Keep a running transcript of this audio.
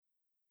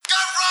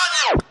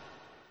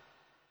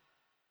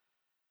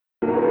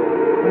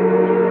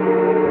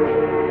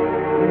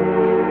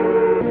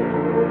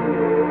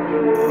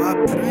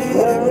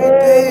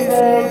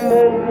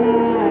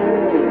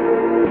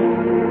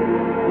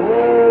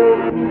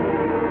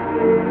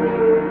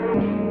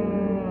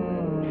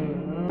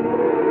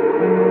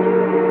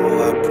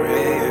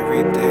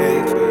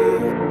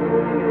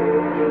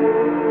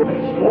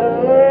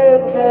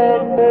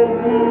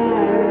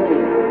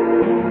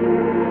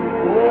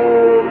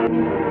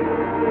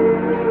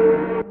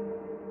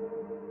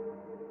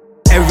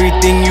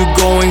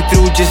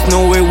just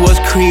know it was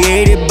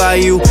created by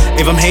you.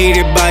 If I'm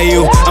hated by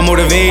you, I'm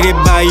motivated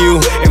by you.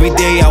 Every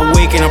day I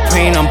wake and I'm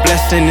praying, I'm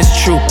blessed and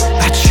it's true.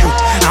 That's true.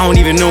 I don't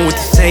even know what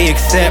to say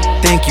except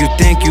thank you,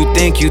 thank you,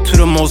 thank you to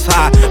the Most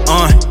High.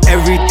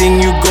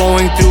 Everything you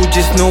going through,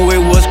 just know it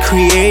was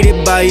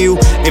created by you.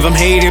 If I'm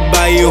hated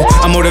by you,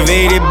 I'm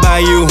motivated by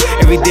you.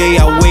 Every day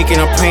I wake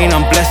and I'm praying,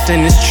 I'm blessed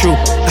and it's true.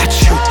 That's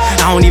true.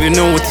 I don't even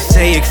know what to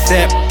say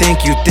except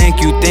thank you,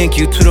 thank you, thank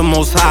you to the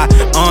Most High.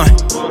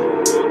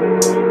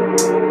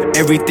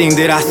 Everything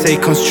that I say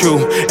comes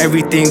true.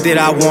 Everything that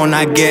I want,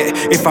 I get.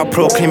 If I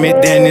proclaim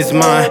it, then it's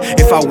mine.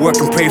 If I work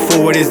and pray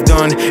for it, it's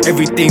done.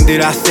 Everything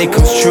that I say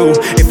comes true.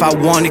 If I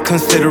want it,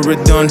 consider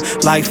it done.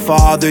 Like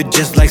father,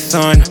 just like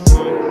son.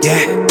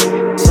 Yeah,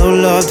 so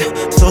loved,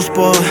 so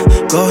spoiled.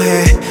 Go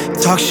ahead,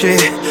 talk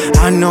shit.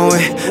 I know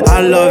it,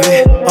 I love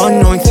it.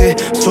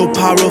 Anointed, so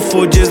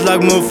powerful, just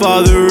like my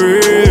father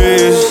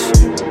is.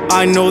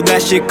 I know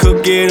that shit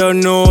could get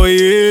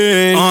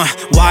annoying.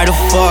 Why the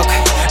fuck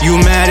you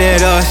mad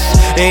at us?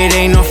 It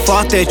ain't no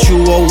fault that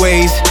you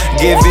always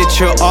give it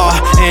your all,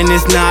 and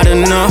it's not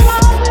enough.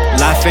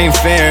 Life ain't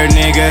fair,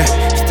 nigga.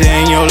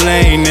 Stay in your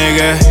lane,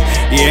 nigga.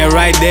 Yeah,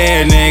 right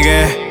there,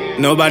 nigga.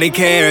 Nobody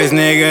cares,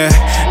 nigga.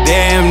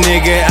 Damn,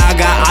 nigga, I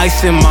got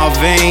ice in my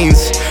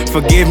veins.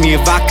 Forgive me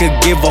if I could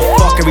give a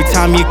fuck every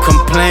time you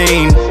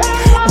complain.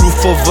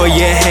 Roof over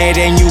your head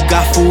and you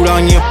got food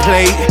on your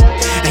plate,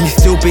 and you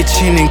still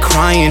bitching and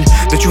crying.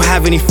 Don't you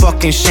have any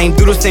fucking shame?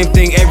 Do the same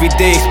thing every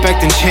day,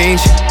 expecting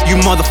change. You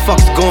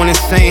motherfuckers going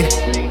insane.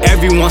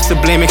 Everyone's to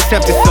blame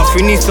except yourself.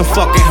 You need some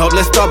fucking help.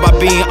 Let's start by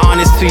being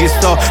honest to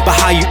yourself about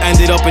how you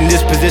ended up in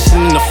this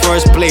position in the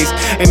first place.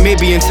 And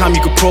maybe in time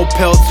you could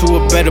propel to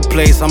a better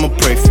place. I'ma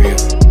pray for you.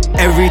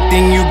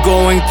 Everything you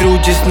going through,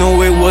 just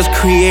know it was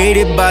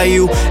created by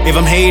you. If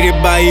I'm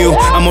hated by you,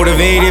 I'm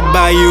motivated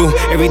by you.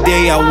 Every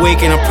day I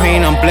wake and I'm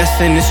praying, I'm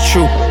blessed and it's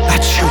true.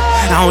 That's true.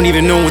 I don't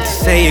even know what to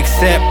say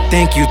except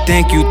thank you,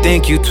 thank you,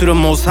 thank you to the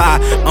Most High.